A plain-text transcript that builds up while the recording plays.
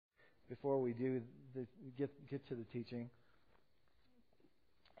before we do get to the teaching.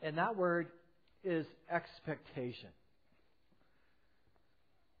 And that word is expectation.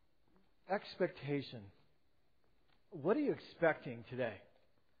 Expectation. What are you expecting today?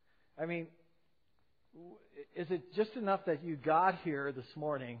 I mean, is it just enough that you got here this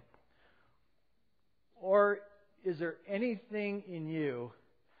morning? Or is there anything in you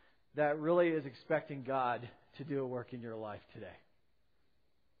that really is expecting God to do a work in your life today?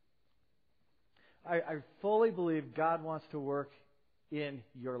 I fully believe God wants to work in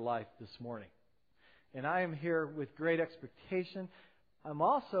your life this morning. And I am here with great expectation. I'm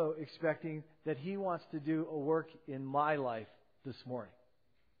also expecting that He wants to do a work in my life this morning.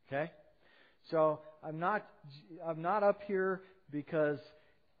 Okay? So I'm not up here because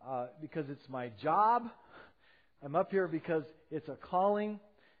it's my job. I'm up here because it's a calling,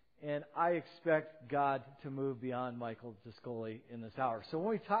 and I expect God to move beyond Michael Discoli in this hour. So when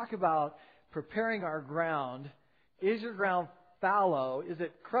we talk about preparing our ground, is your ground fallow? Is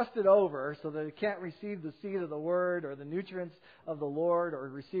it crusted over so that it can't receive the seed of the Word or the nutrients of the Lord or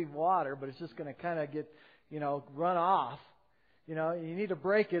receive water, but it's just going to kind of get, run off? You need to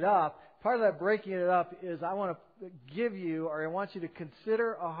break it up. Part of that breaking it up is I want to give you, or I want you to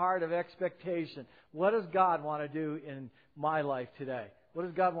consider a heart of expectation. What does God want to do in my life today? What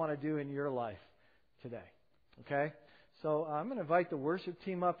does God want to do in your life today? Okay? So I'm going to invite the worship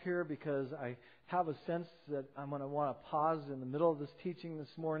team up here because I have a sense that I'm going to want to pause in the middle of this teaching this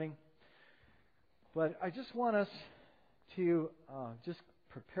morning. But I just want us to just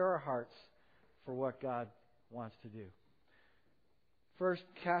prepare our hearts for what God wants to do. First,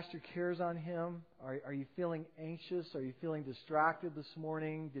 cast your cares on Him. Are you feeling anxious? Are you feeling distracted this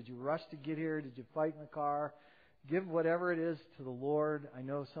morning? Did you rush to get here? Did you fight in the car? Give whatever it is to the Lord. I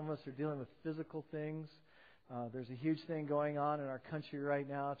know some of us are dealing with physical things. There's a huge thing going on in our country right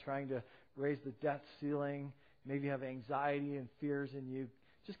now, trying to raise the debt ceiling. Maybe you have anxiety and fears in you.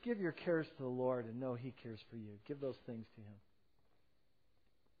 Just give your cares to the Lord and know He cares for you. Give those things to Him.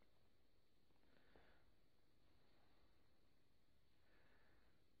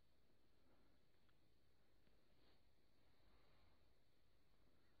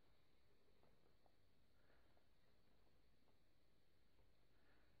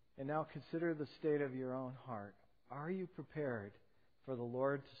 And now consider the state of your own heart. Are you prepared for the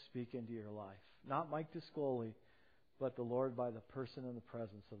Lord to speak into your life? Not Mike Discoli, but the Lord by the person and the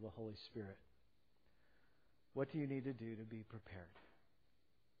presence of the Holy Spirit. What do you need to do to be prepared?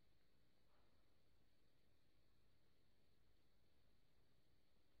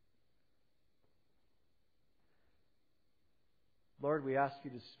 Lord, we ask You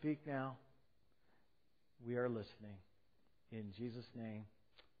to speak now. We are listening. In Jesus' name.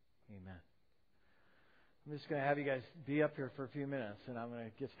 Amen. I'm just going to have you guys be up here for a few minutes, and I'm going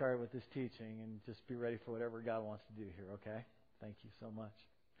to get started with this teaching and just be ready for whatever God wants to do here, okay? Thank you so much.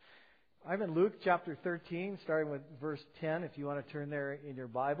 I'm in Luke chapter 13, starting with verse 10, if you want to turn there in your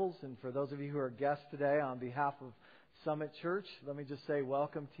Bibles. And for those of you who are guests today, on behalf of Summit Church, let me just say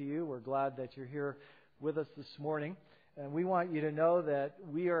welcome to you. We're glad that you're here with us this morning. And we want you to know that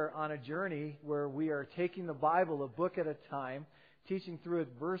we are on a journey where we are taking the Bible a book at a time, teaching through it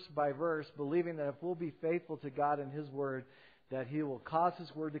verse by verse, believing that if we'll be faithful to God and His Word, that He will cause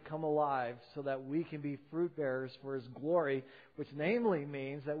His Word to come alive so that we can be fruit bearers for His glory, which namely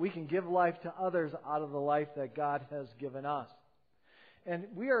means that we can give life to others out of the life that God has given us. And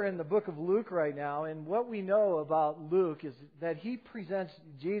we are in the book of Luke right now, and what we know about Luke is that he presents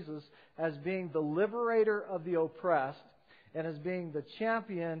Jesus as being the liberator of the oppressed and as being the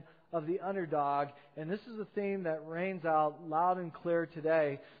champion of the underdog. And this is a theme that reigns out loud and clear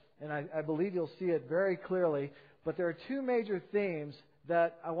today, and I believe you'll see it very clearly. But there are two major themes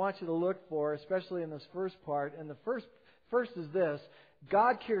that I want you to look for, especially in this first part. And the first is this: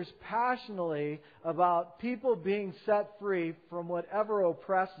 God cares passionately about people being set free from whatever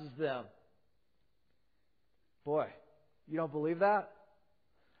oppresses them. Boy, you don't believe that?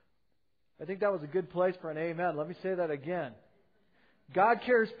 I think that was a good place for an amen. Let me say that again. God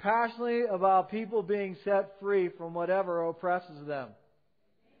cares passionately about people being set free from whatever oppresses them.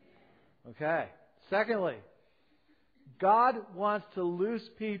 Okay. Secondly, God wants to loose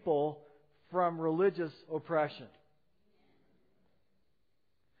people from religious oppression.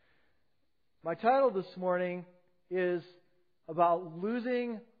 My title this morning is about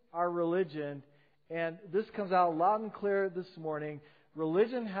losing our religion, and this comes out loud and clear this morning.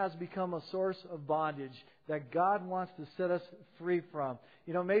 Religion has become a source of bondage that God wants to set us free from.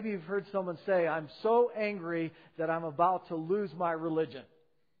 You know, maybe you've heard someone say, "I'm so angry that I'm about to lose my religion."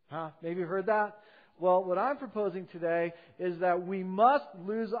 Maybe you've heard that? Well, what I'm proposing today is that we must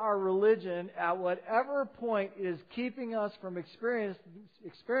lose our religion at whatever point is keeping us from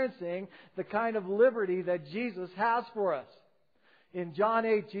experiencing the kind of liberty that Jesus has for us. In John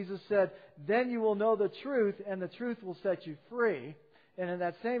 8, Jesus said, "Then you will know the truth, and the truth will set you free." And in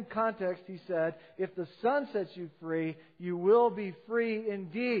that same context, He said, "If the Son sets you free, you will be free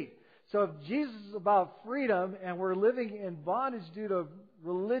indeed." So if Jesus is about freedom and we're living in bondage due to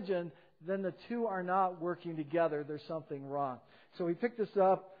religion, then the two are not working together. There's something wrong. So we pick this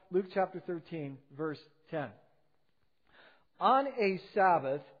up, Luke chapter 13, verse 10. On a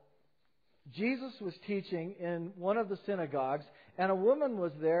Sabbath, Jesus was teaching in one of the synagogues, and a woman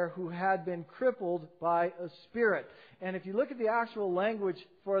was there who had been crippled by a spirit. And if you look at the actual language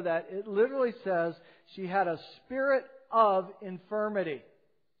for that, it literally says she had a spirit of infirmity.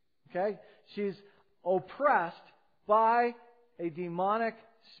 Okay? She's oppressed by a demonic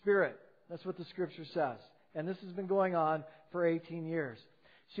spirit. That's what the Scripture says. And this has been going on for 18 years.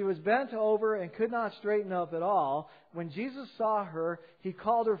 She was bent over and could not straighten up at all. When Jesus saw her, He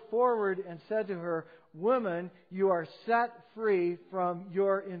called her forward and said to her, "Woman, you are set free from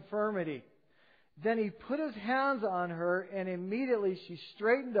your infirmity." Then He put His hands on her, and immediately she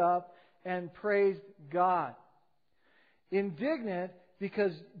straightened up and praised God. Indignant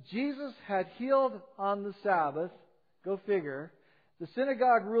because Jesus had healed on the Sabbath, go figure, the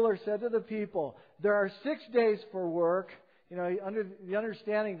synagogue ruler said to the people, "There are 6 days for work." You know, under the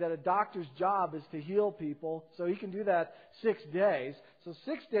understanding that a doctor's job is to heal people, so he can do that 6 days. So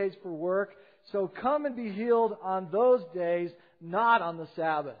 6 days for work. So come and be healed on those days, not on the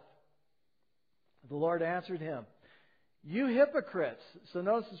Sabbath. The Lord answered him, "You hypocrites." So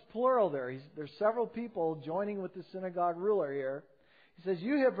notice it's plural there. There's several people joining with the synagogue ruler here. He says,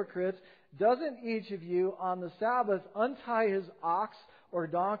 "You hypocrites, doesn't each of you on the Sabbath untie his ox or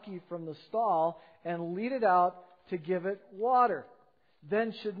donkey from the stall and lead it out to give it water?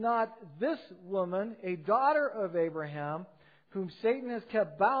 Then should not this woman, a daughter of Abraham, whom Satan has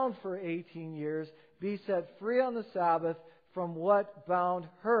kept bound for 18 years, be set free on the Sabbath from what bound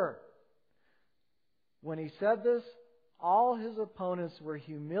her?" When he said this, all his opponents were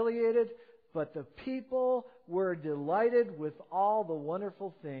humiliated, but the people were delighted with all the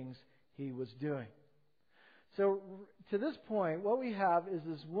wonderful things he was doing. So to this point, what we have is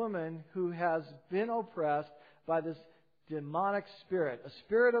this woman who has been oppressed by this demonic spirit, a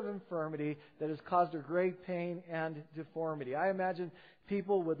spirit of infirmity that has caused her great pain and deformity. I imagine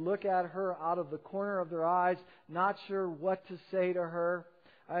people would look at her out of the corner of their eyes, not sure what to say to her.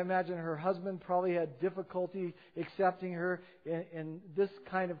 I imagine her husband probably had difficulty accepting her in this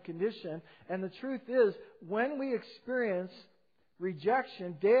kind of condition. And the truth is, when we experience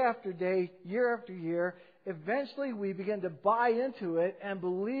rejection day after day, year after year, eventually we begin to buy into it and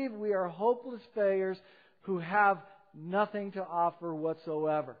believe we are hopeless failures who have nothing to offer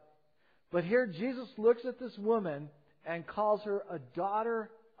whatsoever. But here Jesus looks at this woman and calls her a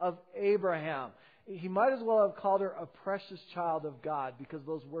daughter of Abraham. He might as well have called her a precious child of God because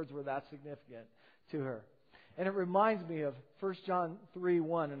those words were that significant to her. And it reminds me of 1 John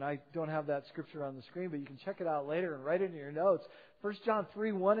 3:1, and I don't have that scripture on the screen, but you can check it out later and write it in your notes. 1 John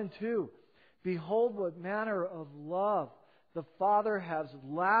 3:1 and 2. "Behold what manner of love the Father has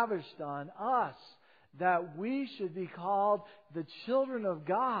lavished on us, that we should be called the children of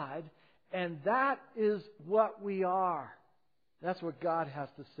God, and that is what we are." That's what God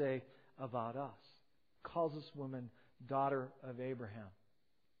has to say about us. Calls this woman daughter of Abraham.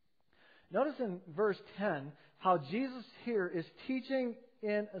 Notice in verse 10 how Jesus here is teaching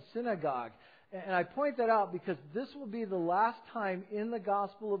in a synagogue. And I point that out because this will be the last time in the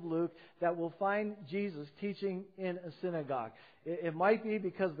Gospel of Luke that we'll find Jesus teaching in a synagogue. It might be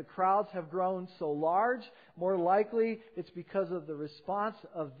because the crowds have grown so large. More likely, it's because of the response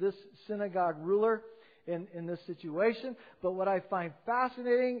of this synagogue ruler in this situation. But what I find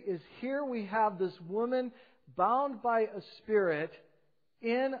fascinating is here we have this woman bound by a spirit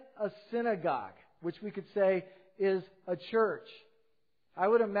in a synagogue, which we could say is a church. I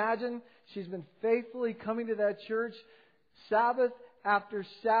would imagine she's been faithfully coming to that church Sabbath after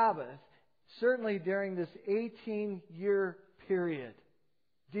Sabbath, certainly during this 18-year period,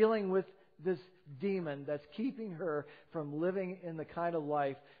 dealing with this demon that's keeping her from living in the kind of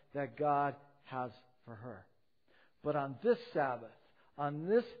life that God has for her. But on this Sabbath, on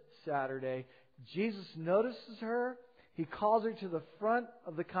this Saturday, Jesus notices her. He calls her to the front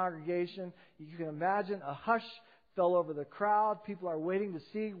of the congregation. You can imagine a hushed fell over the crowd. People are waiting to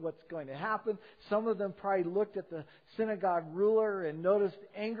see what's going to happen. Some of them probably looked at the synagogue ruler and noticed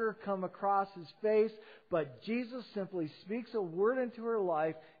anger come across his face. But Jesus simply speaks a word into her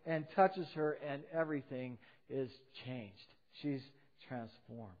life and touches her, and everything is changed. She's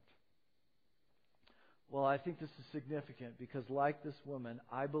transformed. Well, I think this is significant because like this woman,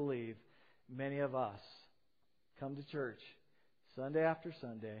 I believe many of us come to church Sunday after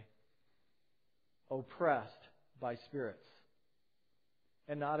Sunday oppressed by spirits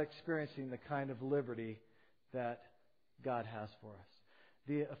and not experiencing the kind of liberty that God has for us.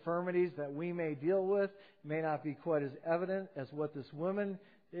 The infirmities that we may deal with may not be quite as evident as what this woman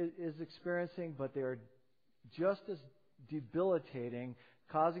is experiencing, but they are just as debilitating,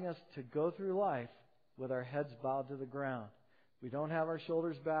 causing us to go through life with our heads bowed to the ground. We don't have our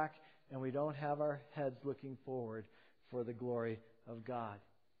shoulders back, and we don't have our heads looking forward for the glory of God.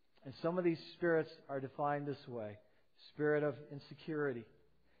 And some of these spirits are defined this way: spirit of insecurity,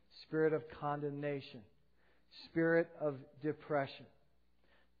 spirit of condemnation, spirit of depression,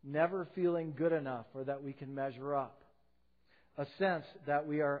 never feeling good enough or that we can measure up, a sense that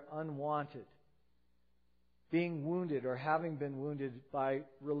we are unwanted, being wounded or having been wounded by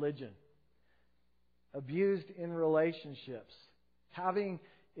religion, abused in relationships, having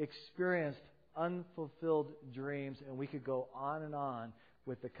experienced unfulfilled dreams, and we could go on and on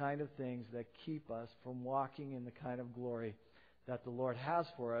with the kind of things that keep us from walking in the kind of glory that the Lord has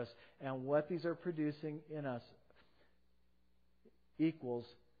for us. And what these are producing in us equals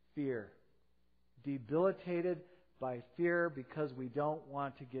fear. Debilitated by fear because we don't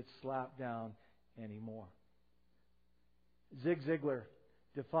want to get slapped down anymore. Zig Ziglar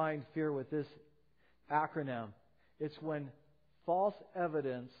defined fear with this acronym. It's when false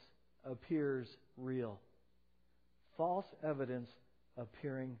evidence appears real. False evidence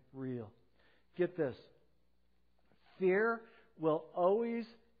appearing real. Get this. Fear will always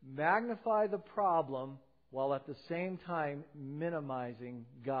magnify the problem while at the same time minimizing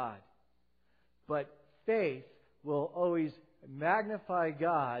God. But faith will always magnify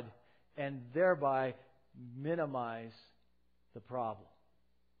God and thereby minimize the problem.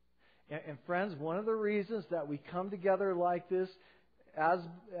 And friends, one of the reasons that we come together like this as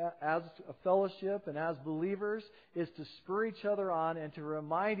a fellowship and as believers is to spur each other on and to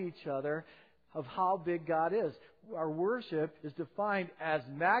remind each other of how big God is. Our worship is defined as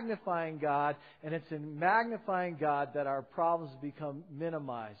magnifying God, and it's in magnifying God that our problems become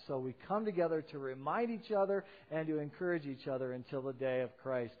minimized. So we come together to remind each other and to encourage each other until the day of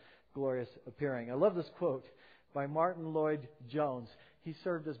Christ's glorious appearing. I love this quote by Martin Lloyd-Jones. He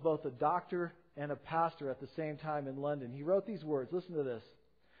served as both a doctor and a pastor at the same time in London. He wrote these words. Listen to this.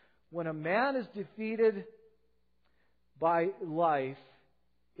 When a man is defeated by life,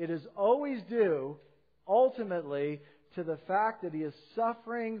 it is always due, ultimately, to the fact that he is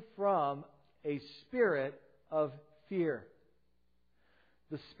suffering from a spirit of fear.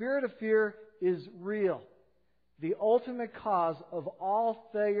 The spirit of fear is real, the ultimate cause of all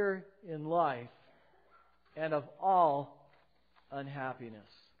failure in life and of all unhappiness.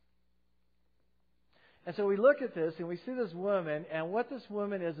 And so we look at this and we see this woman, and what this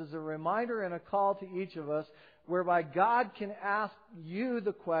woman is a reminder and a call to each of us whereby God can ask you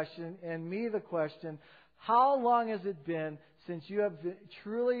the question and me the question, how long has it been since you have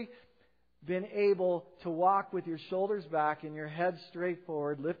truly been able to walk with your shoulders back and your head straight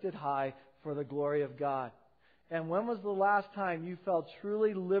forward, lifted high for the glory of God? And when was the last time you felt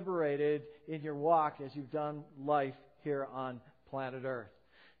truly liberated in your walk as you've done life here on planet Earth?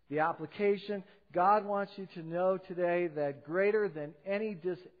 The application, God wants you to know today that greater than any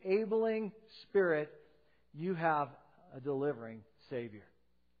disabling spirit, you have a delivering Savior.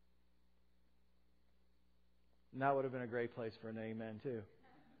 And that would have been a great place for an amen too.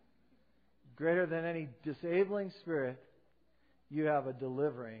 Greater than any disabling spirit, you have a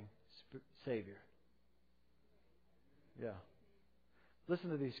delivering Savior. Yeah. Listen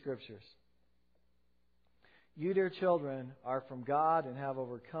to these scriptures. You, dear children, are from God and have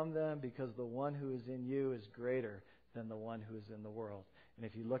overcome them, because the one who is in you is greater than the one who is in the world. And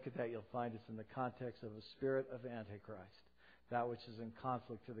if you look at that, you'll find it's in the context of a spirit of Antichrist, that which is in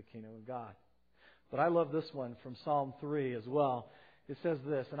conflict to the kingdom of God. But I love this one from Psalm 3 as well. It says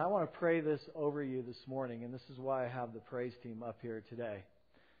this, and I want to pray this over you this morning, and this is why I have the praise team up here today.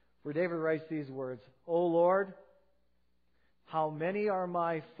 Where David writes these words, O Lord, how many are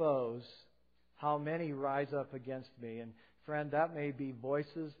my foes? How many rise up against me? And friend, that may be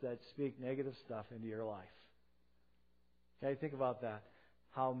voices that speak negative stuff into your life. Okay, think about that.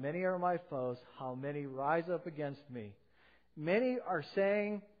 How many are my foes? How many rise up against me? Many are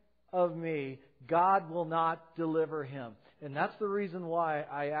saying of me, God will not deliver him. And that's the reason why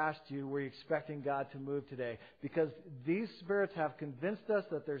I asked you, were you expecting God to move today? Because these spirits have convinced us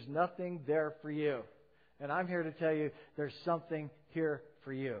that there's nothing there for you. And I'm here to tell you there's something here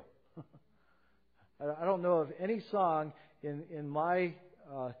for you. I don't know of any song in my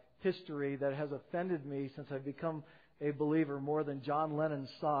history that has offended me since I've become a believer more than John Lennon's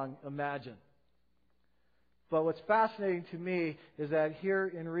song, Imagine. But what's fascinating to me is that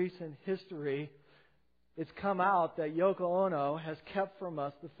here in recent history, it's come out that Yoko Ono has kept from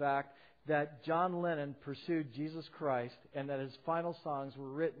us the fact that John Lennon pursued Jesus Christ and that his final songs were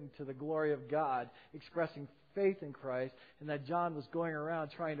written to the glory of God, expressing faith in Christ, and that John was going around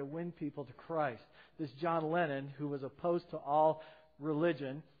trying to win people to Christ. This John Lennon, who was opposed to all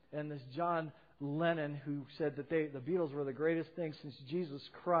religion, and this John Lennon who said that the Beatles were the greatest thing since Jesus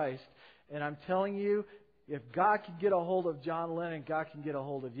Christ. And I'm telling you, if God can get a hold of John Lennon, God can get a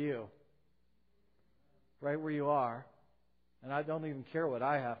hold of you. Right where you are. And I don't even care what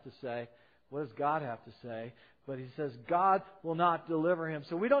I have to say. What does God have to say? But He says God will not deliver him.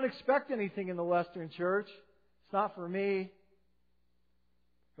 So we don't expect anything in the Western church. It's not for me.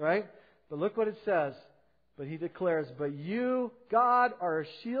 Right? But look what it says. But He declares, but you, God, are a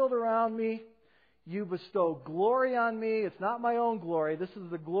shield around me. You bestow glory on me. It's not my own glory. This is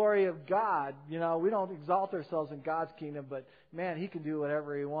the glory of God. You know, we don't exalt ourselves in God's kingdom, but man, He can do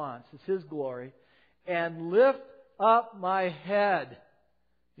whatever He wants. It's His glory. And lift up my head.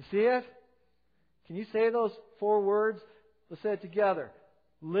 You see it? Can you say those 4 words? Let's say it together.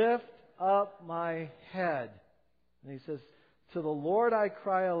 Lift up my head. And He says, to the Lord I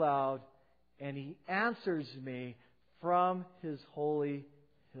cry aloud, and He answers me from His holy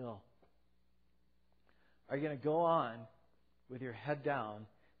hill. Are you going to go on with your head down,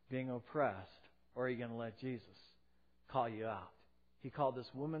 being oppressed, or are you going to let Jesus call you out? He called this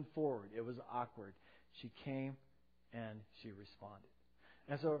woman forward. It was awkward. She came and she responded.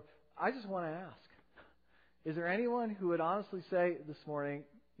 And so I just want to ask, is there anyone who would honestly say this morning,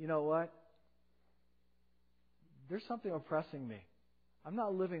 you know what? There's something oppressing me. I'm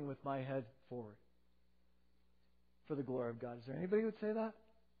not living with my head forward for the glory of God. Is there anybody who would say that?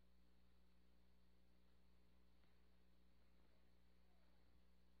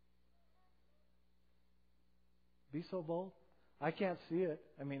 Be so bold. I can't see it.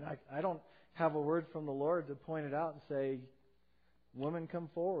 I mean, I don't have a word from the Lord to point it out and say, woman, come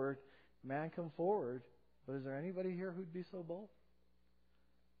forward, man, come forward. But is there anybody here who'd be so bold?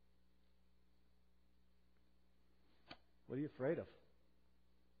 What are you afraid of?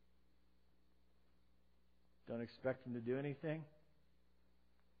 Don't expect Him to do anything?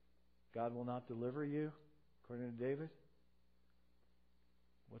 God will not deliver you, according to David?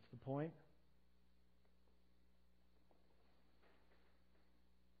 What's the point?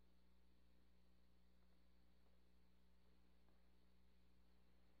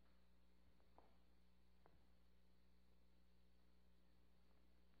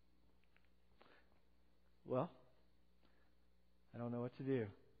 Well, I don't know what to do.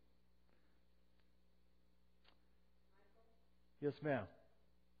 Yes, ma'am.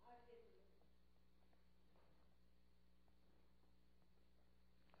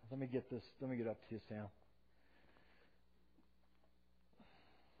 Let me get up to you, Sam.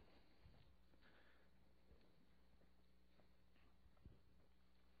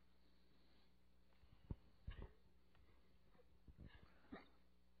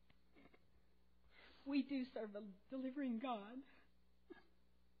 We do serve a delivering God.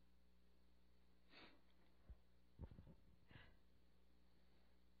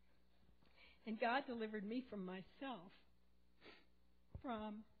 And God delivered me from myself,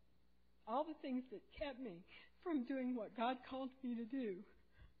 from all the things that kept me from doing what God called me to do.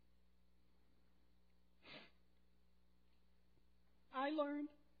 I learned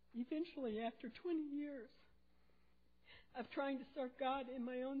eventually, after 20 years of trying to serve God in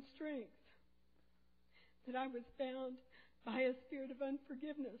my own strength, that I was bound by a spirit of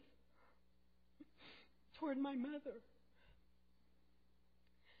unforgiveness toward my mother.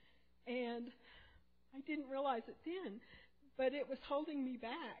 And I didn't realize it then, but it was holding me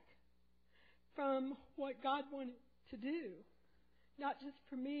back from what God wanted to do, not just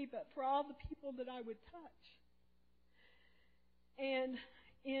for me, but for all the people that I would touch. And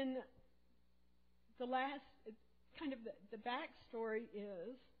in the last, kind of the backstory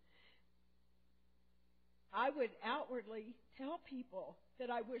is, I would outwardly tell people that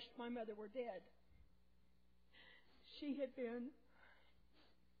I wished my mother were dead. She had been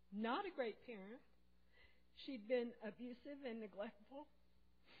not a great parent. She'd been abusive and neglectful.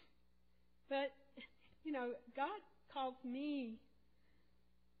 But, you know, God calls me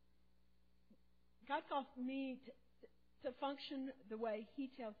God calls me to function the way He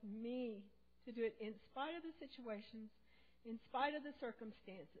tells me to do it, in spite of the situations, in spite of the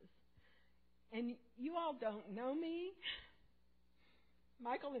circumstances. And you all don't know me.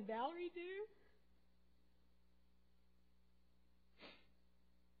 Michael and Valerie do.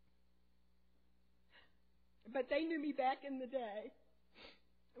 But they knew me back in the day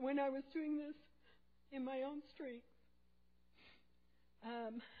when I was doing this in my own strength.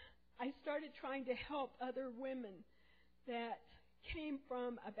 I started trying to help other women that came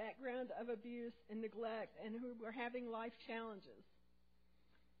from a background of abuse and neglect and who were having life challenges.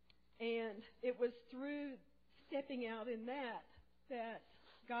 And it was through stepping out in that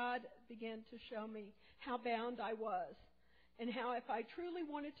God began to show me how bound I was, and how if I truly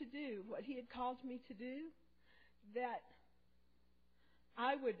wanted to do what He had called me to do, that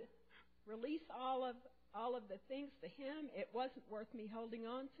I would release all of the things to Him. It wasn't worth me holding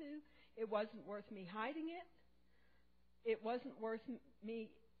on to. It wasn't worth me hiding it. It wasn't worth me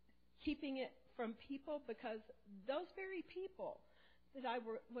keeping it from people, because those very people that I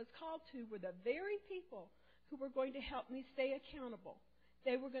was called to were the very people who were going to help me stay accountable.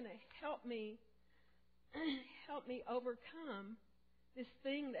 They were going to help me overcome this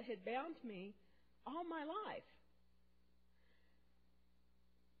thing that had bound me all my life.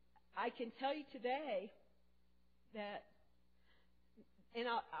 I can tell you today that, and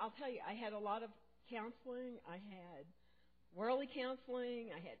I'll tell you, I had a lot of counseling. I had worldly counseling.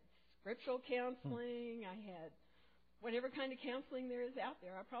 I had scriptural counseling. I had whatever kind of counseling there is out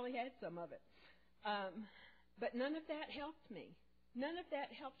there. I probably had some of it. But none of that helped me. None of that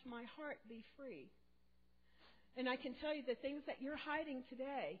helped my heart be free. And I can tell you the things that you're hiding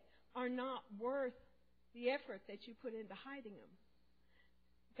today are not worth the effort that you put into hiding them.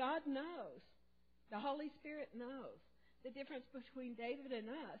 God knows. The Holy Spirit knows. The difference between David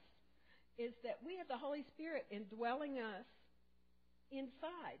and us is that we have the Holy Spirit indwelling us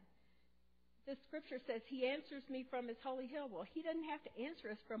inside. The Scripture says He answers me from His holy hill. Well, He doesn't have to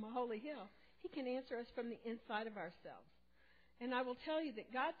answer us from a holy hill. He can answer us from the inside of ourselves. And I will tell you that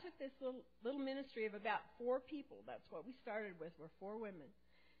God took this little ministry of about 4 people. That's what we started with. We're 4 women.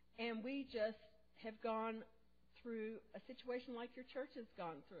 And we just have gone through a situation like your church has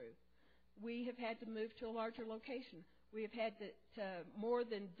gone through. We have had to move to a larger location. We have had to more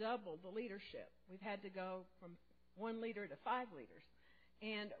than double the leadership. We've had to go from 1 leader to 5 leaders.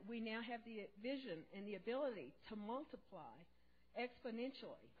 And we now have the vision and the ability to multiply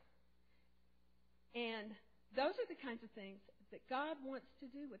exponentially. And those are the kinds of things that God wants to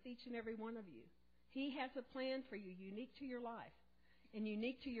do with each and every one of you. He has a plan for you unique to your life and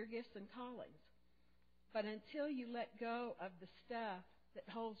unique to your gifts and callings. But until you let go of the stuff that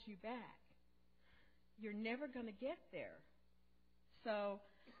holds you back, you're never going to get there. So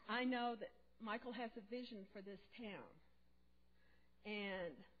I know that Michael has a vision for this town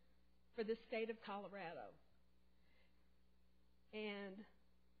and for the state of Colorado. And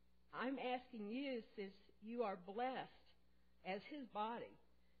I'm asking you, since you are blessed as His body,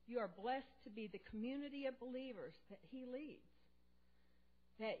 you are blessed to be the community of believers that He leads,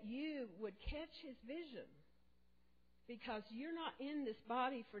 that you would catch His vision, because you're not in this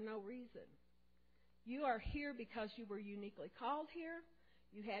body for no reason. You are here because you were uniquely called here.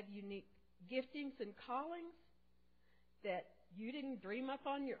 You have unique giftings and callings that you didn't dream up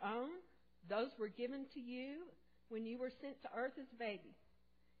on your own. Those were given to you when you were sent to earth as a baby.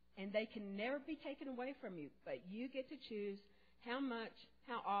 And they can never be taken away from you. But you get to choose how much,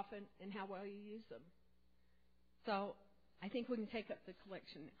 how often, and how well you use them. So I think we can take up the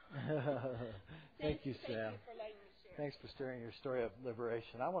collection now. Thank you, Sam. Thank you for letting me share. Thanks for sharing your story of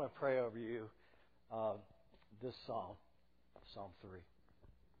liberation. I want to pray over you this psalm, Psalm 3.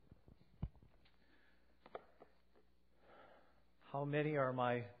 How many are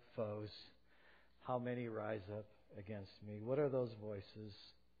my foes? How many rise up against me? What are those voices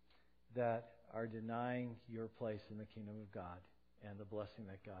that are denying your place in the kingdom of God and the blessing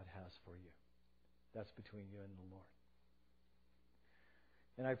that God has for you? That's between you and the Lord.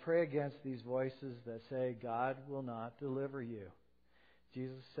 And I pray against these voices that say God will not deliver you.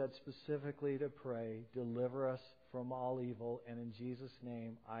 Jesus said specifically to pray, deliver us from all evil. And in Jesus'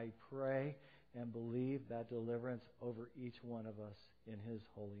 name, I pray and believe that deliverance over each one of us in His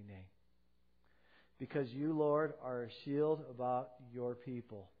holy name. Because you, Lord, are a shield about your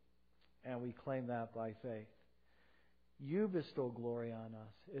people. And we claim that by faith. You bestow glory on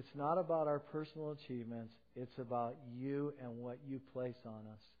us. It's not about our personal achievements. It's about you and what you place on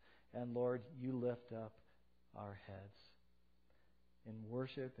us. And Lord, you lift up our heads in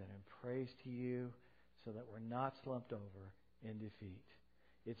worship and in praise to you so that we're not slumped over in defeat.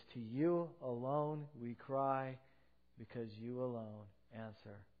 It's to you alone we cry, because you alone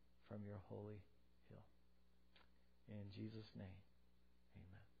answer from your holy hill. In Jesus' name,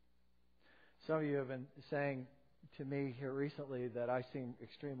 amen. Some of you have been saying to me here recently that I seem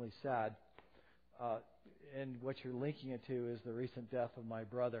extremely sad. And what you're linking it to is the recent death of my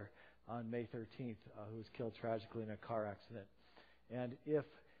brother on May 13th, who was killed tragically in a car accident. And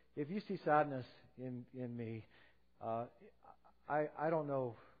if you see sadness in me, I don't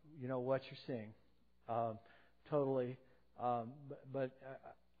know, what you're seeing totally, but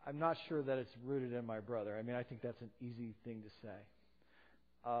I'm not sure that it's rooted in my brother. I mean, I think that's an easy thing to say.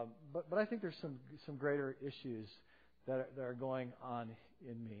 But I think there's some greater issues that are going on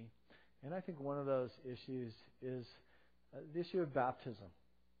in me. And I think one of those issues is the issue of baptism.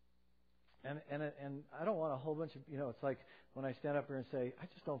 And I don't want a whole bunch of, it's like when I stand up here and say, I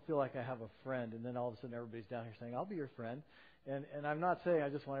just don't feel like I have a friend, and then all of a sudden everybody's down here saying, I'll be your friend. And I'm not saying I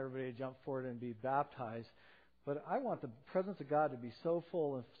just want everybody to jump forward and be baptized, but I want the presence of God to be so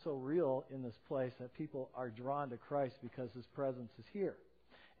full and so real in this place that people are drawn to Christ because His presence is here.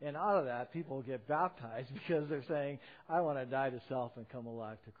 And out of that, people get baptized because they're saying, I want to die to self and come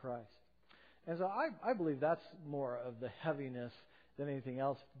alive to Christ. And so I believe that's more of the heaviness than anything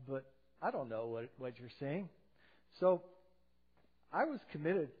else, but I don't know what you're saying. So I was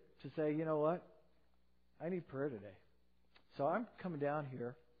committed to say, you know what? I need prayer today. So I'm coming down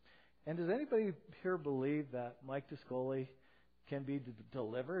here. And does anybody here believe that Mike Discoli can be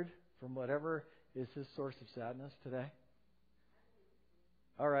delivered from whatever is his source of sadness today?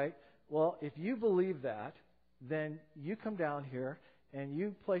 All right. Well, if you believe that, then you come down here and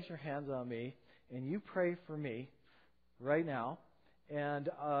you place your hands on me and you pray for me right now. And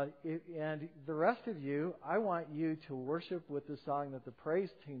the rest of you, I want you to worship with the song that the praise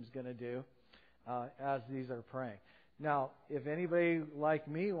team's going to do as these are praying. Now, if anybody like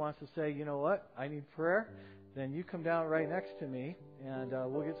me wants to say, you know what, I need prayer, then you come down right next to me, and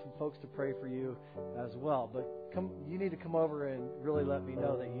we'll get some folks to pray for you as well. But you need to come over and really let me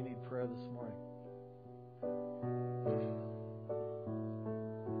know that you need prayer this morning.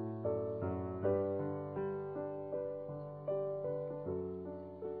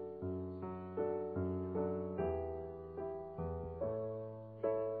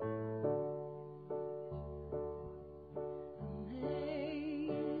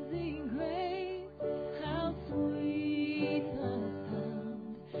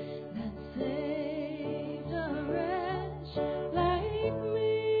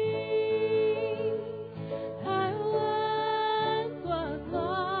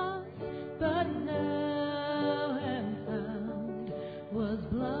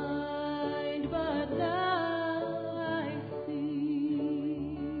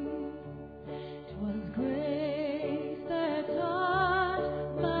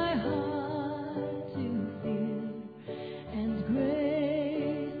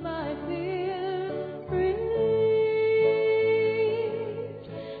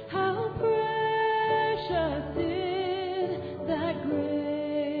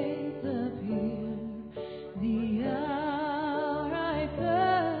 The hour I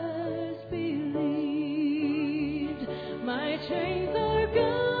first believed.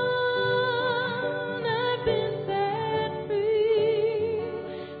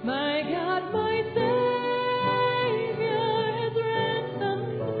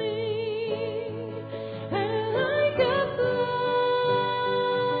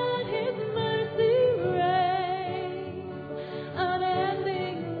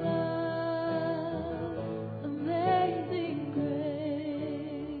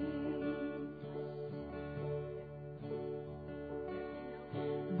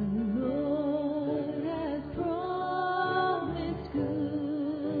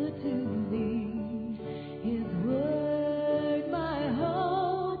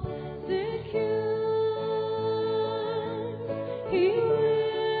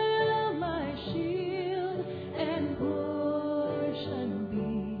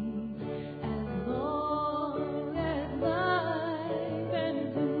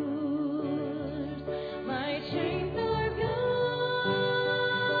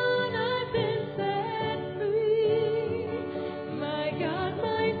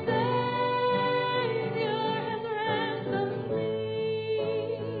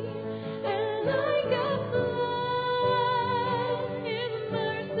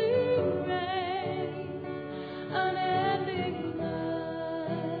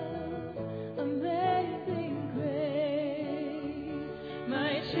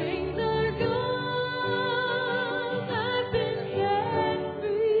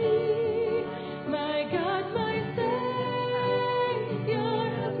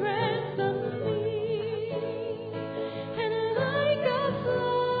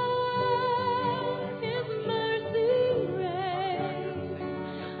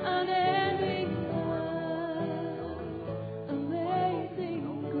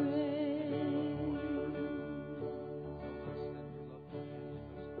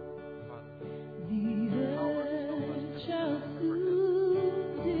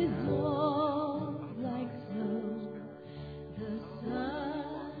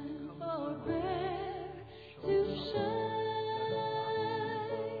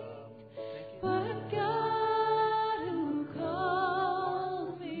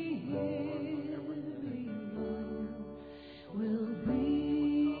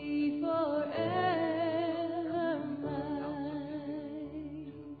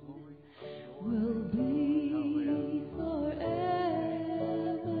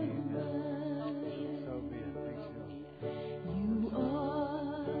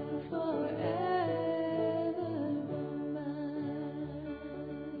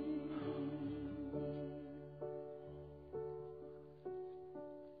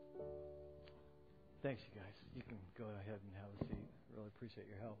 Thanks, you guys. You can go ahead and have a seat. Really appreciate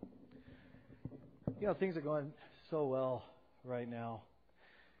your help. You know, things are going so well right now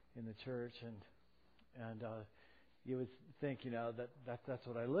in the church, and you would think, you know, that's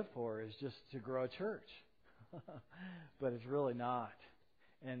what I live for, is just to grow a church, but it's really not.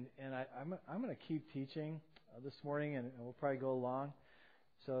 And I'm going to keep teaching this morning, and we'll probably go along.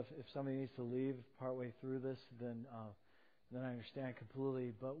 So if somebody needs to leave partway through this, then I understand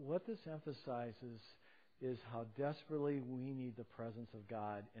completely. But what this emphasizes is how desperately we need the presence of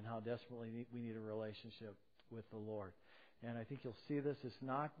God and how desperately we need a relationship with the Lord. And I think you'll see this. It's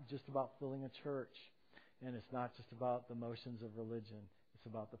not just about filling a church, and it's not just about the motions of religion. It's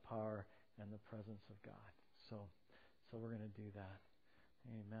about the power and the presence of God. So we're going to do that.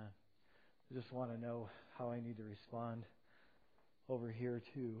 Amen. I just want to know how I need to respond over here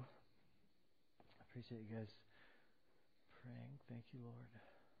too. I appreciate you guys praying. Thank you, Lord.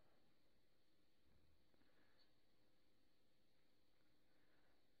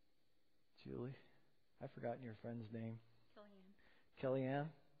 Julie, I've forgotten your friend's name. Kellyanne.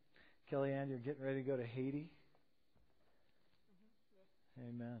 Kellyanne, you're getting ready to go to Haiti? Mm-hmm.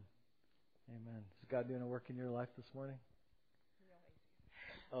 Amen. Amen. Is God doing a work in your life this morning?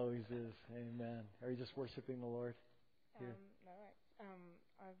 He always is. Amen. Are you just worshiping the Lord here? No,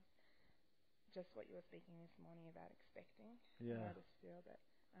 I've just what you were speaking this morning about expecting. Yeah. I just feel that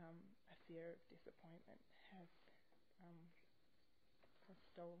a fear of disappointment has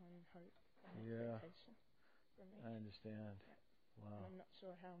stolen hope and expectation from me. I understand. Yeah. Wow. And I'm not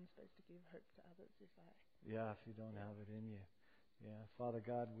sure how I'm supposed to give hope to others if I... Yeah, if you don't have it in you. Yeah. Father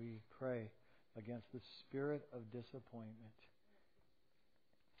God, we pray against the spirit of disappointment.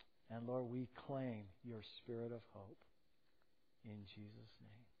 And Lord, we claim your spirit of hope. In Jesus'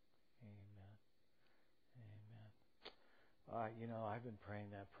 name. Amen. Amen. You know, I've been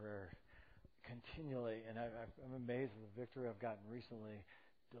praying that prayer continually, and I'm amazed at the victory I've gotten recently.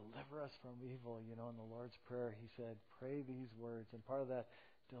 Deliver us from evil. You know, in the Lord's Prayer, He said, pray these words. And part of that,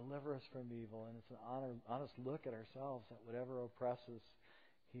 deliver us from evil. And it's an honest look at ourselves, that whatever oppresses,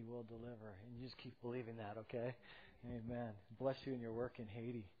 He will deliver. And you just keep believing that, okay? Amen. Bless you in your work in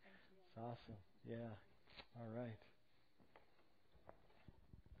Haiti. It's awesome. Yeah. All right.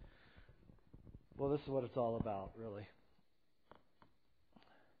 Well, this is what it's all about, really.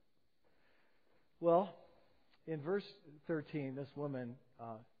 Well, in verse 13, this woman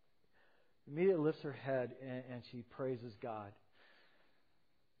immediately lifts her head and she praises God.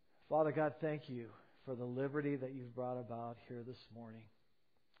 Father God, thank you for the liberty that you've brought about here this morning.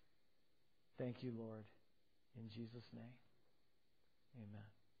 Thank you, Lord. In Jesus' name, amen.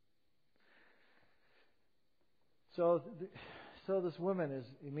 So this woman is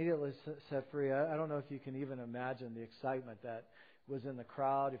immediately set free. I don't know if you can even imagine the excitement that was in the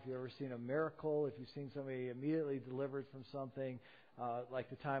crowd. If you've ever seen a miracle, if you've seen somebody immediately delivered from something, like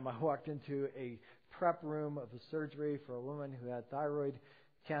the time I walked into a prep room of a surgery for a woman who had thyroid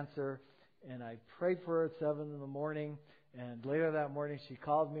cancer, and I prayed for her at 7 in the morning. And later that morning, she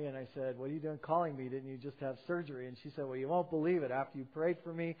called me, and I said, what are you doing calling me? Didn't you just have surgery? And she said, well, you won't believe it. After you prayed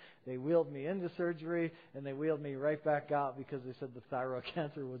for me, they wheeled me into surgery, and they wheeled me right back out because they said the thyroid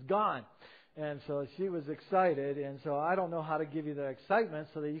cancer was gone. And so she was excited, and so I don't know how to give you that excitement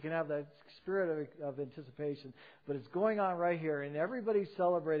so that you can have that spirit of anticipation. But it's going on right here, and everybody's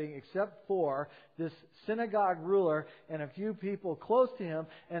celebrating except for this synagogue ruler and a few people close to him.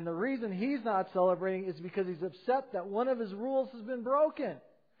 And the reason he's not celebrating is because he's upset that one of his rules has been broken.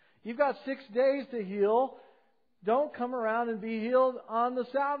 You've got 6 days to heal. Don't come around and be healed on the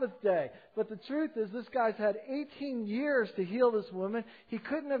Sabbath day. But the truth is, this guy's had 18 years to heal this woman. He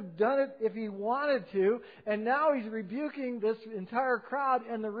couldn't have done it if he wanted to. And now he's rebuking this entire crowd.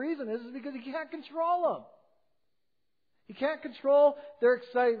 And the reason is because he can't control them. He can't control their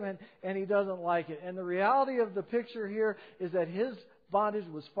excitement, and he doesn't like it. And the reality of the picture here is that his bondage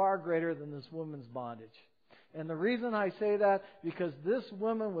was far greater than this woman's bondage. And the reason I say that, because this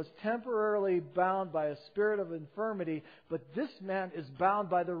woman was temporarily bound by a spirit of infirmity, but this man is bound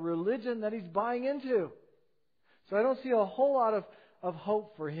by the religion that he's buying into. So I don't see a whole lot of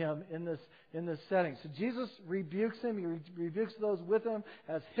hope for him in this setting. So Jesus rebukes him. He rebukes those with him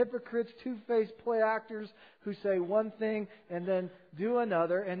as hypocrites, two-faced play actors who say one thing and then do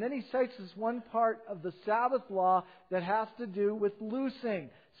another. And then he cites this one part of the Sabbath law that has to do with loosing,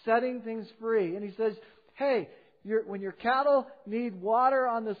 setting things free. And he says, hey, when your cattle need water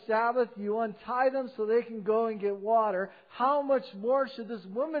on the Sabbath, you untie them so they can go and get water. How much more should this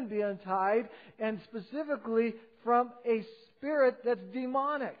woman be untied, and specifically from a spirit that's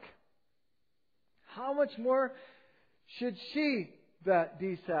demonic? How much more should she set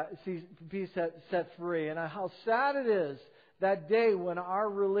free. And how sad it is that day when our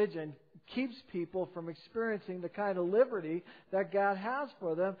religion keeps people from experiencing the kind of liberty that God has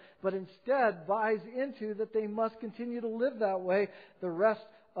for them, but instead buys into that they must continue to live that way the rest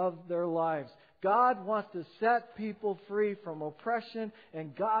of their lives. God wants to set people free from oppression,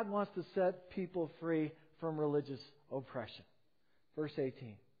 and God wants to set people free from religious oppression. Verse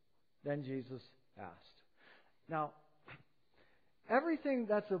 18. Then Jesus asked. Now, everything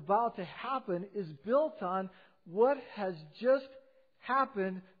that's about to happen is built on what has just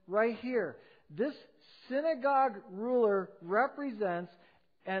happened right here. This synagogue ruler represents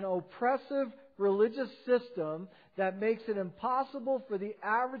an oppressive religious system that makes it impossible for the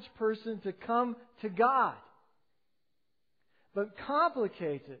average person to come to God, but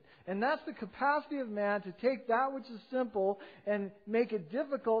complicates it. And that's the capacity of man to take that which is simple and make it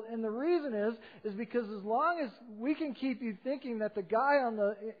difficult. And the reason is because as long as we can keep you thinking that the guy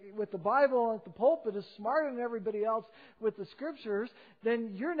with the Bible at the pulpit is smarter than everybody else with the Scriptures,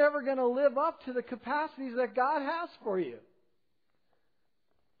 then you're never going to live up to the capacities that God has for you.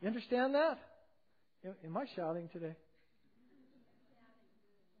 You understand that? Am I shouting today?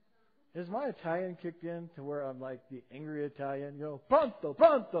 Is my Italian kicked in to where I'm like the angry Italian? You know, pronto,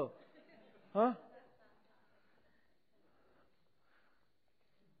 pronto. Huh?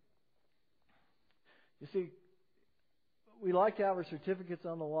 You see, we like to have our certificates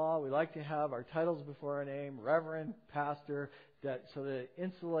on the wall. We like to have our titles before our name, Reverend, Pastor, so that it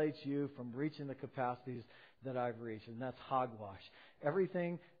insulates you from reaching the capacities that I've reached. And that's hogwash.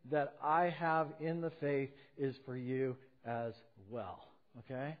 Everything that I have in the faith is for you as well.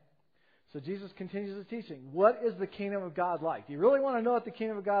 Okay? So Jesus continues his teaching. What is the kingdom of God like? Do you really want to know what the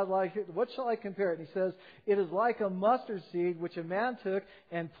kingdom of God is like? What shall I compare it? And he says, it is like a mustard seed which a man took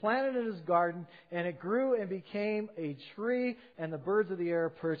and planted in his garden, and it grew and became a tree, and the birds of the air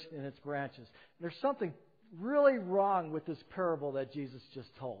perched in its branches. There's something really wrong with this parable that Jesus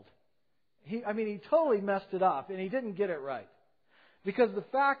just told. He totally messed it up, and he didn't get it right. Because the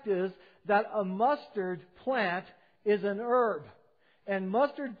fact is that a mustard plant is an herb. And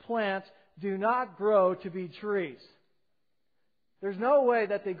mustard plants do not grow to be trees. There's no way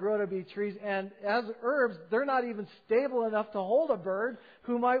that they grow to be trees. And as herbs, they're not even stable enough to hold a bird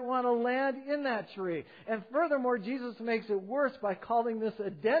who might want to land in that tree. And furthermore, Jesus makes it worse by calling this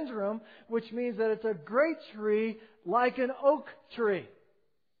a dendron, which means that it's a great tree like an oak tree.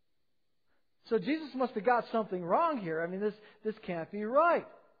 So Jesus must have got something wrong here. This can't be right.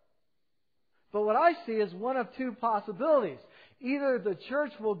 But what I see is one of two possibilities. Either the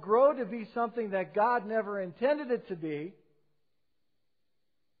church will grow to be something that God never intended it to be,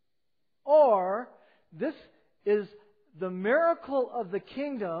 or this is the miracle of the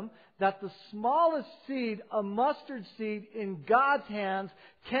kingdom that the smallest seed, a mustard seed in God's hands,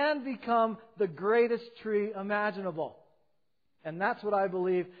 can become the greatest tree imaginable. And that's what I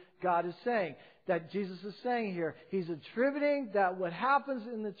believe God is saying, that Jesus is saying here. He's attributing that what happens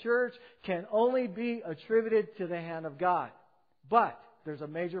in the church can only be attributed to the hand of God. But there's a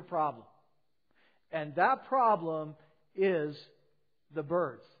major problem. And that problem is the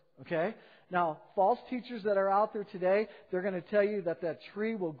birds. Okay? Now, false teachers that are out there today, they're going to tell you that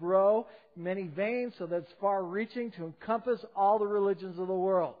tree will grow many veins so that it's far-reaching to encompass all the religions of the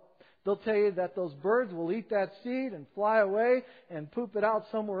world. They'll tell you that those birds will eat that seed and fly away and poop it out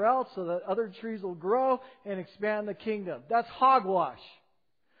somewhere else so that other trees will grow and expand the kingdom. That's hogwash.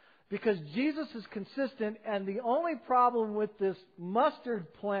 Because Jesus is consistent, and the only problem with this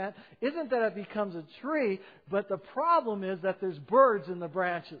mustard plant isn't that it becomes a tree, but the problem is that there's birds in the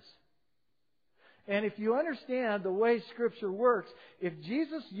branches. And if you understand the way Scripture works, if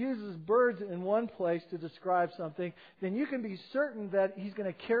Jesus uses birds in one place to describe something, then you can be certain that He's going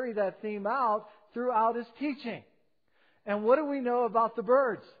to carry that theme out throughout His teaching. And what do we know about the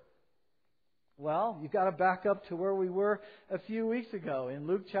birds? Well, you've got to back up to where we were a few weeks ago in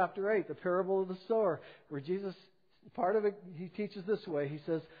Luke chapter 8, the parable of the sower, where Jesus, part of it, He teaches this way. He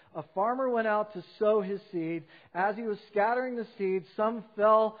says, a farmer went out to sow his seed. As he was scattering the seed, some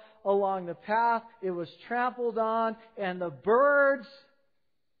fell along the path. It was trampled on, and the birds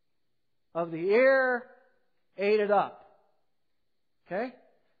of the air ate it up. Okay?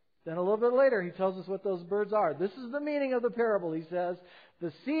 Then a little bit later, He tells us what those birds are. This is the meaning of the parable. He says,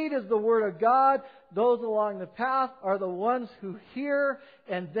 the seed is the Word of God. Those along the path are the ones who hear.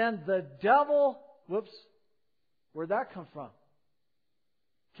 And then the devil, where'd that come from?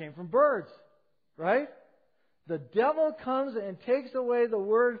 Came from birds, right? The devil comes and takes away the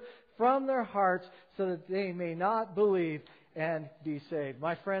Word from their hearts so that they may not believe and be saved.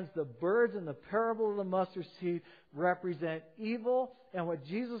 My friends, the birds in the parable of the mustard seed represent evil. And what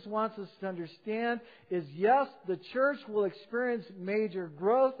Jesus wants us to understand is, yes, the church will experience major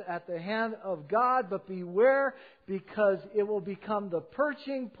growth at the hand of God, but beware, because it will become the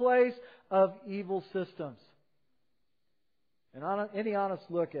perching place of evil systems. And any honest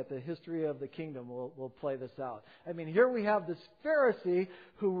look at the history of the kingdom will play this out. I mean, here we have this Pharisee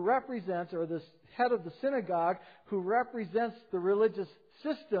who represents, or this head of the synagogue who represents the religious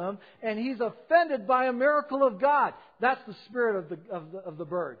system, and he's offended by a miracle of God. That's the spirit of the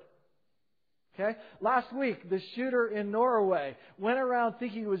bird. Okay? Last week, the shooter in Norway went around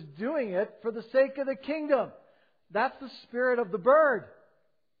thinking he was doing it for the sake of the kingdom. That's the spirit of the bird.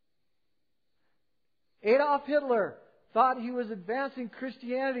 Adolf Hitler thought he was advancing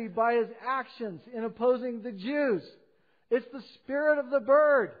Christianity by his actions in opposing the Jews. It's the spirit of the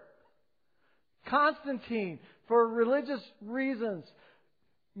bird. Constantine, for religious reasons,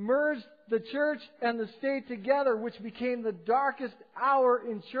 merged the church and the state together, which became the darkest hour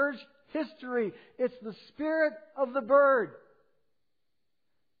in church history. It's the spirit of the bird.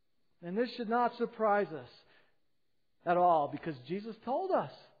 And this should not surprise us at all, because Jesus told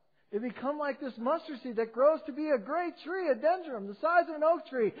us. It become like this mustard seed that grows to be a great tree, a dendron, the size of an oak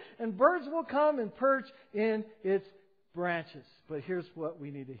tree, and birds will come and perch in its branches. But here's what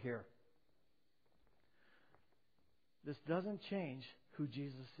we need to hear. This doesn't change who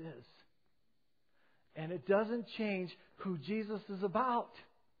Jesus is. And it doesn't change who Jesus is about.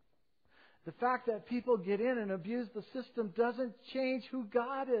 The fact that people get in and abuse the system doesn't change who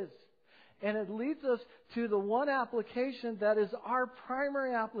God is. And it leads us to the one application that is our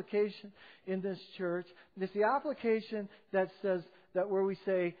primary application in this church. It's the application that says, that where we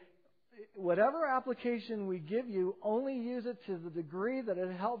say, whatever application we give you, only use it to the degree that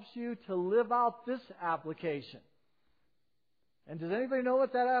it helps you to live out this application. And does anybody know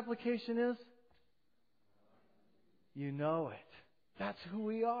what that application is? You know it. That's who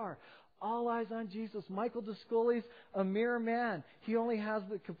we are. All eyes on Jesus. Michael Descoli's a mere man. He only has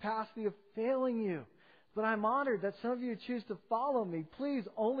the capacity of failing you. But I'm honored that some of you choose to follow me. Please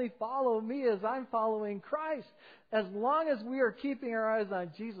only follow me as I'm following Christ. As long as we are keeping our eyes on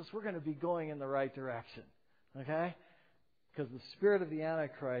Jesus, we're going to be going in the right direction. Okay? Because the spirit of the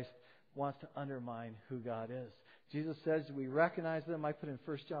Antichrist wants to undermine who God is. Jesus says, we recognize them. I put in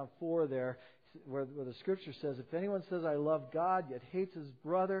 1 John 4 there, where the Scripture says, if anyone says, I love God, yet hates his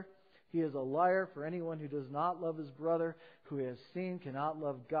brother, he is a liar. For anyone who does not love his brother, who he has seen, cannot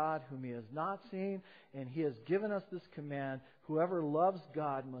love God, whom he has not seen. And he has given us this command, whoever loves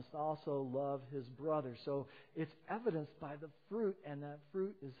God must also love his brother. So it's evidenced by the fruit, and that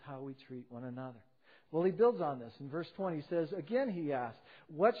fruit is how we treat one another. Well, he builds on this. In verse 20, he says, again he asks,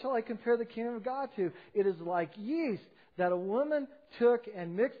 what shall I compare the kingdom of God to? It is like yeast that a woman took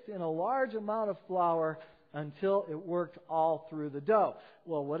and mixed in a large amount of flour until it worked all through the dough.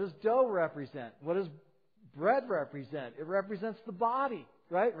 Well, what does dough represent? What does bread represent? It represents the body,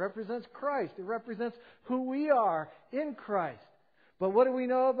 right? It represents Christ. It represents who we are in Christ. But what do we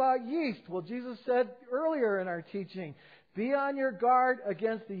know about yeast? Well, Jesus said earlier in our teaching, be on your guard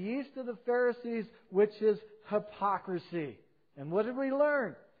against the yeast of the Pharisees, which is hypocrisy. And what did we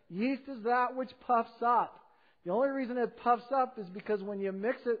learn? Yeast is that which puffs up. The only reason it puffs up is because when you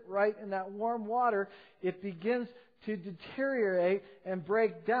mix it right in that warm water, it begins to deteriorate and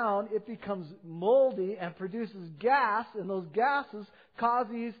break down. It becomes moldy and produces gas, and those gases cause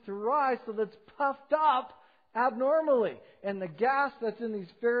the yeast to rise so that it's puffed up abnormally. And the gas that's in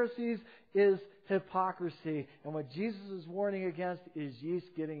these Pharisees is hypocrisy. And what Jesus is warning against is yeast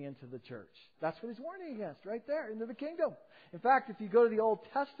getting into the church. That's what he's warning against right there, into the kingdom. In fact, if you go to the Old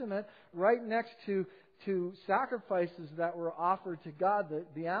Testament, right next to sacrifices that were offered to God,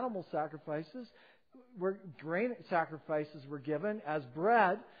 the animal sacrifices, grain sacrifices were given as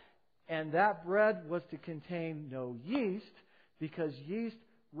bread, and that bread was to contain no yeast, because yeast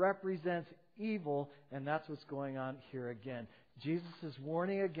represents evil, and that's what's going on here again. Jesus is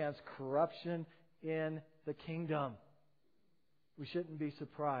warning against corruption in the kingdom. We shouldn't be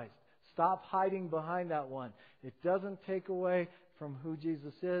surprised. Stop hiding behind that one. It doesn't take away from who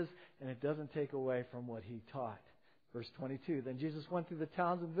Jesus is, and it doesn't take away from what he taught. Verse 22, then Jesus went through the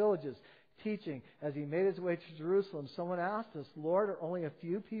towns and villages, teaching. As he made his way to Jerusalem, someone asked us, Lord, are only a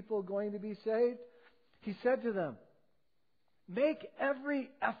few people going to be saved? He said to them, make every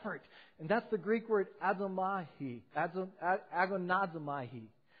effort. And that's the Greek word agonizomai,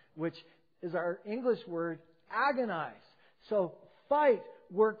 which is our English word agonize. So fight,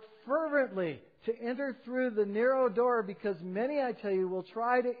 work fervently to enter through the narrow door, because many, I tell you, will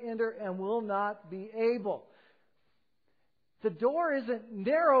try to enter and will not be able. The door isn't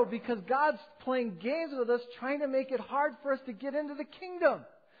narrow because God's playing games with us, trying to make it hard for us to get into the kingdom.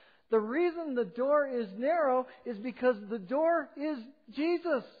 The reason the door is narrow is because the door is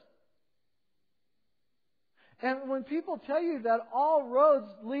Jesus. And when people tell you that all roads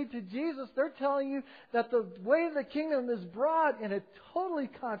lead to Jesus, they're telling you that the way of the kingdom is broad, and it totally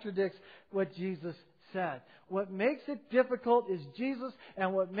contradicts what Jesus said. What makes it difficult is Jesus,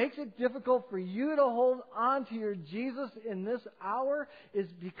 and what makes it difficult for you to hold on to your Jesus in this hour is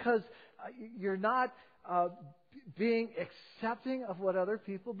because you're not being accepting of what other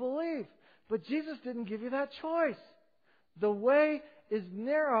people believe. But Jesus didn't give you that choice. The way is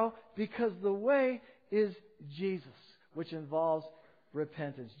narrow because the way is Jesus, which involves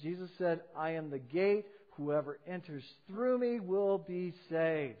repentance. Jesus said, I am the gate. Whoever enters through me will be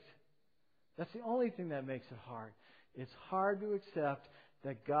saved. That's the only thing that makes it hard. It's hard to accept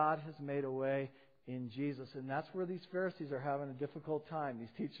that God has made a way in Jesus. And that's where these Pharisees are having a difficult time. These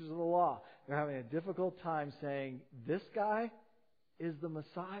teachers of the law, they're having a difficult time saying, this guy is the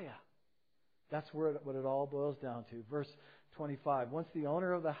Messiah. That's what it all boils down to. Verse 25. Once the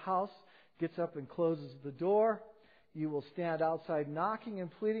owner of the house gets up and closes the door, you will stand outside knocking and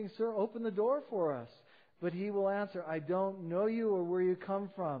pleading, Sir, open the door for us. But he will answer, I don't know you or where you come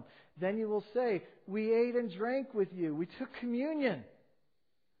from. Then you will say, we ate and drank with you. We took communion.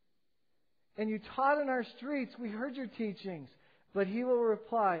 And you taught in our streets. We heard your teachings. But he will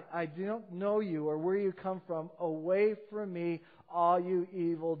reply, I don't know you or where you come from. Away from me, all you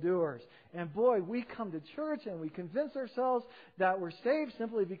evildoers. And boy, we come to church and we convince ourselves that we're saved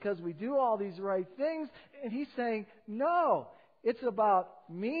simply because we do all these right things. And he's saying, no, it's about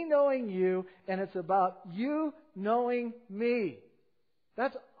me knowing you and it's about you knowing me.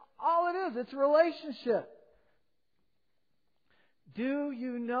 That's all it is. It's a relationship. Do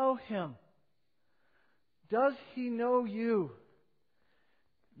you know him? Does he know you?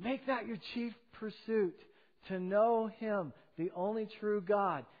 Make that your chief pursuit, to know him, the only true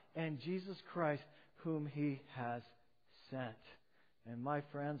God, and Jesus Christ, whom he has sent. And my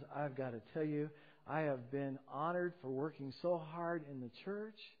friends, I've got to tell you, I have been honored for working so hard in the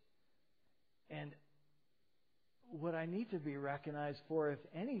church. And what I need to be recognized for, if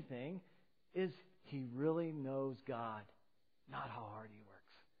anything, is he really knows God, not how hard he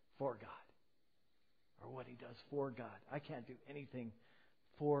works for God, or what he does for God. I can't do anything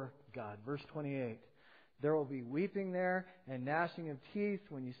for God. Verse 28. There will be weeping there and gnashing of teeth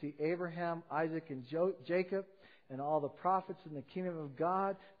when you see Abraham, Isaac, and Jacob and all the prophets in the kingdom of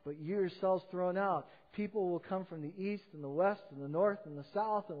God, but you yourselves thrown out. People will come from the east and the west and the north and the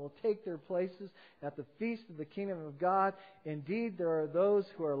south and will take their places at the feast of the kingdom of God. Indeed, there are those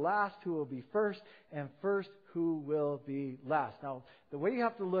who are last who will be first, and first who will be last. Now, the way you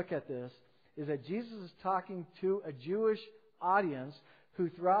have to look at this is that Jesus is talking to a Jewish audience who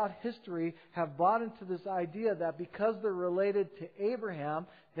throughout history have bought into this idea that because they're related to Abraham,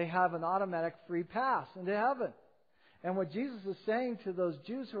 they have an automatic free pass into heaven. And what Jesus is saying to those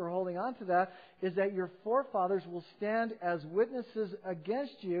Jews who are holding on to that is that your forefathers will stand as witnesses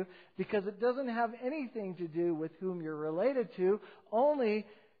against you because it doesn't have anything to do with whom you're related to, only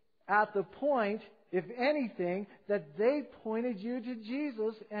at the point, if anything, that they pointed you to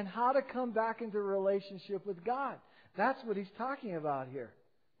Jesus and how to come back into relationship with God. That's what he's talking about here.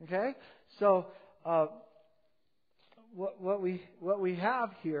 Okay? So, what we have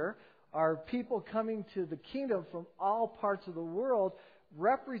here are people coming to the kingdom from all parts of the world,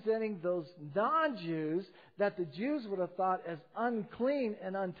 representing those non-Jews that the Jews would have thought as unclean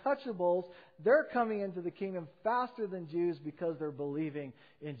and untouchables. They're coming into the kingdom faster than Jews because they're believing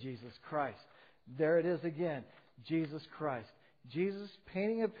in Jesus Christ. There it is again, Jesus Christ. Jesus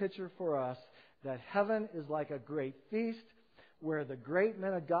painting a picture for us that heaven is like a great feast where the great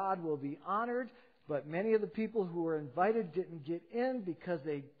men of God will be honored, but many of the people who were invited didn't get in because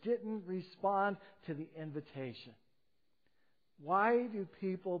they didn't respond to the invitation. Why do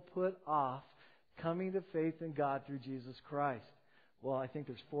people put off coming to faith in God through Jesus Christ? Well, I think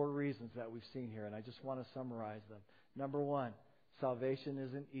there's 4 reasons that we've seen here, and I just want to summarize them. Number 1, salvation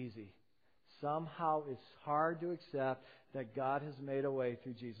isn't easy. Somehow it's hard to accept that God has made a way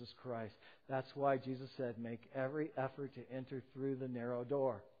through Jesus Christ. That's why Jesus said, make every effort to enter through the narrow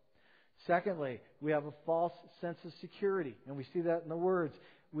door. Secondly, we have a false sense of security, and we see that in the words,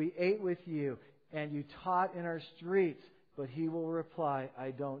 we ate with you, and you taught in our streets, but he will reply,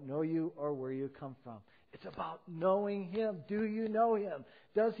 I don't know you or where you come from. It's about knowing him. Do you know him?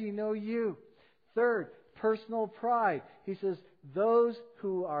 Does he know you? Third, personal pride. He says, those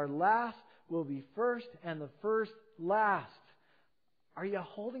who are last will be first, and the first last. Are you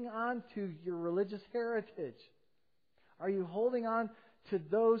holding on to your religious heritage? Are you holding on to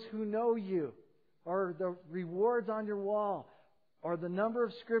those who know you, or the rewards on your wall, or the number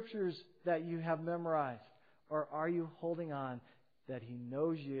of scriptures that you have memorized? Or are you holding on that He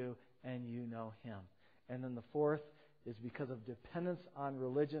knows you and you know Him? And then the fourth is because of dependence on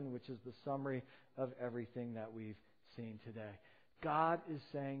religion, which is the summary of everything that we've seen today. God is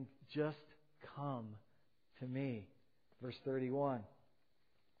saying, just come to me. Verse 31.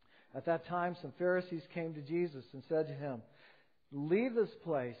 At that time, some Pharisees came to Jesus and said to Him, leave this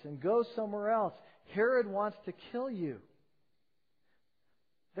place and go somewhere else. Herod wants to kill you.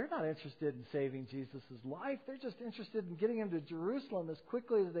 They're not interested in saving Jesus' life. They're just interested in getting Him to Jerusalem as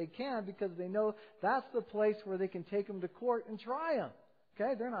quickly as they can, because they know that's the place where they can take Him to court and try Him.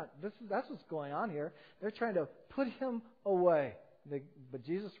 Okay? That's what's going on here. They're trying to put Him away. But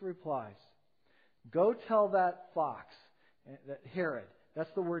Jesus replies, go tell that fox, that Herod. That's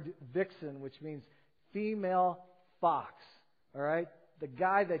the word vixen, which means female fox. All right? The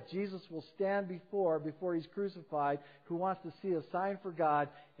guy that Jesus will stand before He's crucified, who wants to see a sign for God,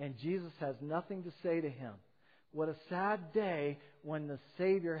 and Jesus has nothing to say to him. What a sad day when the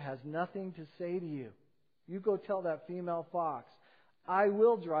Savior has nothing to say to you. You go tell that female fox, I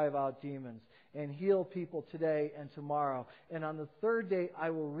will drive out demons and heal people today and tomorrow. And on the third day,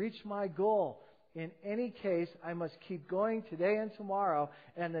 I will reach my goal. In any case, I must keep going today and tomorrow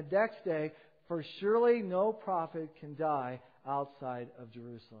and the next day, for surely no prophet can die outside of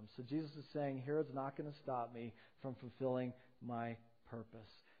Jerusalem. So Jesus is saying, Herod's not going to stop me from fulfilling my purpose.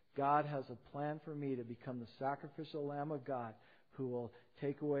 God has a plan for me to become the sacrificial Lamb of God who will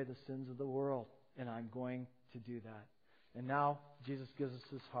take away the sins of the world. And I'm going to do that. And now Jesus gives us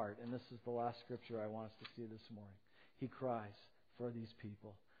His heart. And this is the last scripture I want us to see this morning. He cries for these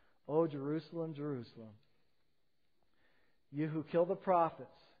people. O Jerusalem, Jerusalem, you who kill the prophets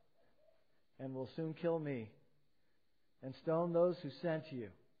and will soon kill me, and stone those who sent you.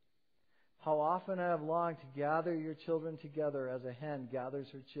 How often I have longed to gather your children together as a hen gathers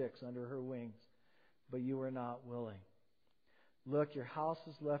her chicks under her wings, but you were not willing. Look, your house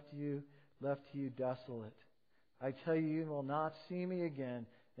is left to you desolate. I tell you, you will not see me again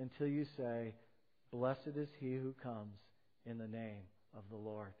until you say, blessed is he who comes in the name of the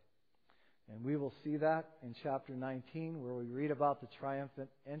Lord. And we will see that in chapter 19, where we read about the triumphant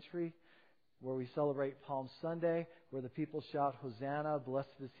entry, where we celebrate Palm Sunday, where the people shout, Hosanna, blessed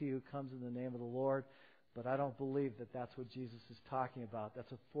is he who comes in the name of the Lord. But I don't believe that that's what Jesus is talking about.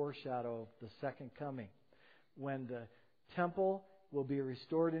 That's a foreshadow of the second coming, when the temple will be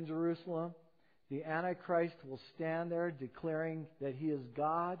restored in Jerusalem. The Antichrist will stand there declaring that he is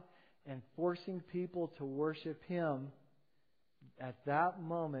God and forcing people to worship him. At that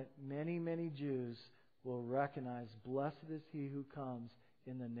moment, many, many Jews will recognize, blessed is he who comes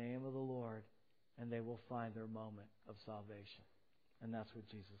in the name of the Lord, and they will find their moment of salvation. And that's what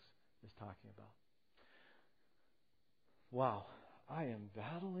Jesus is talking about. Wow, I am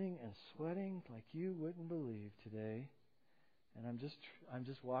battling and sweating like you wouldn't believe today. And I'm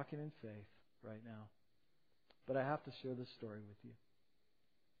just walking in faith right now. But I have to share this story with you.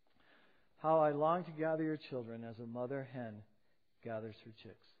 How I long to gather your children as a mother hen gathers her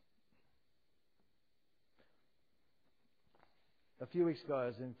chicks. A few weeks ago, I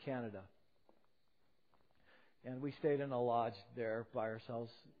was in Canada, and we stayed in a lodge there by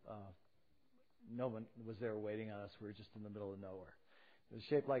ourselves. No one was there waiting on us. We were just in the middle of nowhere. It was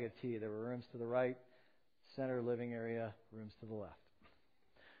shaped like a T. There were rooms to the right, center living area, rooms to the left.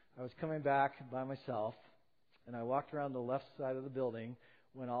 I was coming back by myself, and I walked around the left side of the building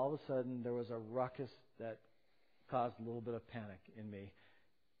when all of a sudden there was a ruckus that caused a little bit of panic in me.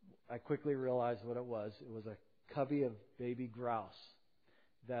 I quickly realized what it was. It was a covey of baby grouse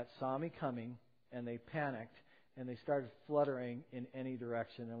that saw me coming, and they panicked, and they started fluttering in any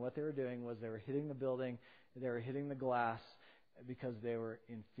direction. And what they were doing was they were hitting the building, they were hitting the glass because they were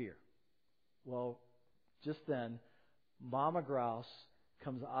in fear. Well, just then, Mama Grouse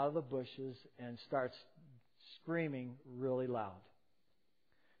comes out of the bushes and starts screaming really loud.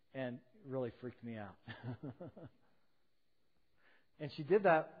 And really freaked me out. And she did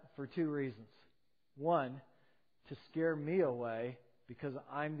that for two reasons. One, to scare me away because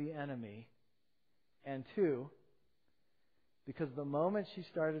I'm the enemy. And two, because the moment she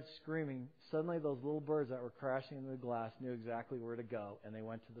started screaming, suddenly those little birds that were crashing into the glass knew exactly where to go. And they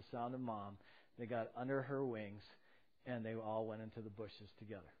went to the sound of Mom. They got under her wings, and they all went into the bushes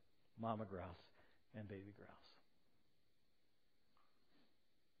together. Mama Grouse and Baby Grouse.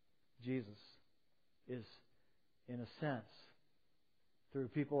 Jesus is, in a sense, through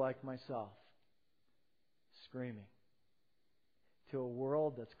people like myself, screaming to a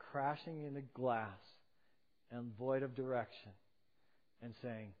world that's crashing into glass and void of direction and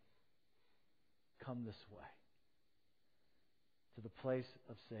saying, come this way, to the place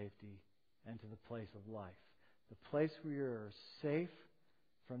of safety and to the place of life, the place where you're safe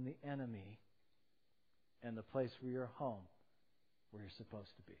from the enemy and the place where you're home, where you're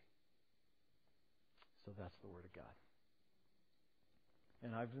supposed to be. So that's the Word of God.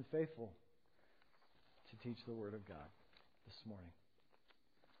 And I've been faithful to teach the Word of God this morning.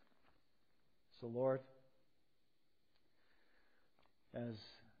 So Lord, as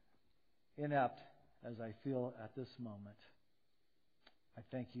inept as I feel at this moment, I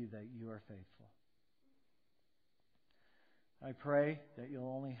thank you that you are faithful. I pray that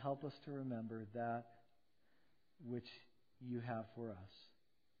you'll only help us to remember that which you have for us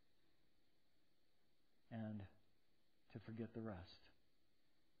and to forget the rest.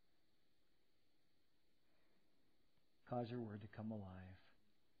 Cause your word to come alive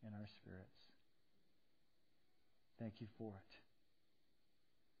in our spirits. Thank you for it.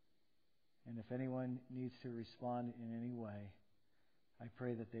 And if anyone needs to respond in any way, I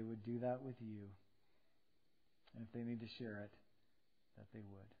pray that they would do that with you. And if they need to share it, that they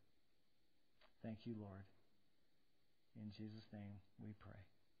would. Thank you, Lord. In Jesus' name we pray.